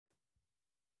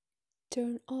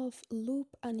Turn off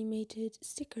loop animated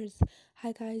stickers.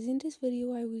 Hi guys, in this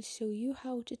video I will show you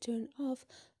how to turn off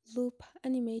loop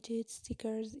animated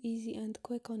stickers easy and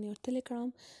quick on your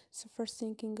Telegram. So first thing,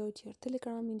 you can go to your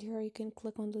Telegram, and here you can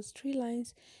click on those three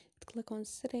lines, click on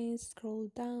settings, scroll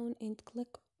down and click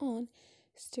on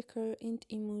sticker and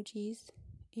emojis.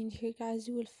 And here guys,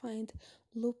 you will find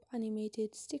loop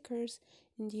animated stickers,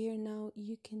 and here now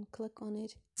you can click on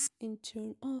it and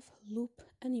turn off loop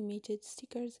animated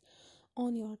stickers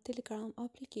on your Telegram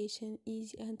application,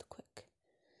 easy and quick.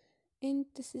 And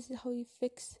this is how you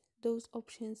fix those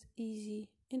options easy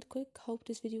and quick. Hope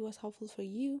this video was helpful for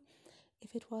you.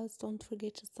 If it was, don't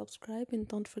forget to subscribe and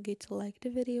don't forget to like the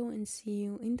video, and see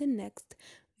you in the next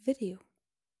video.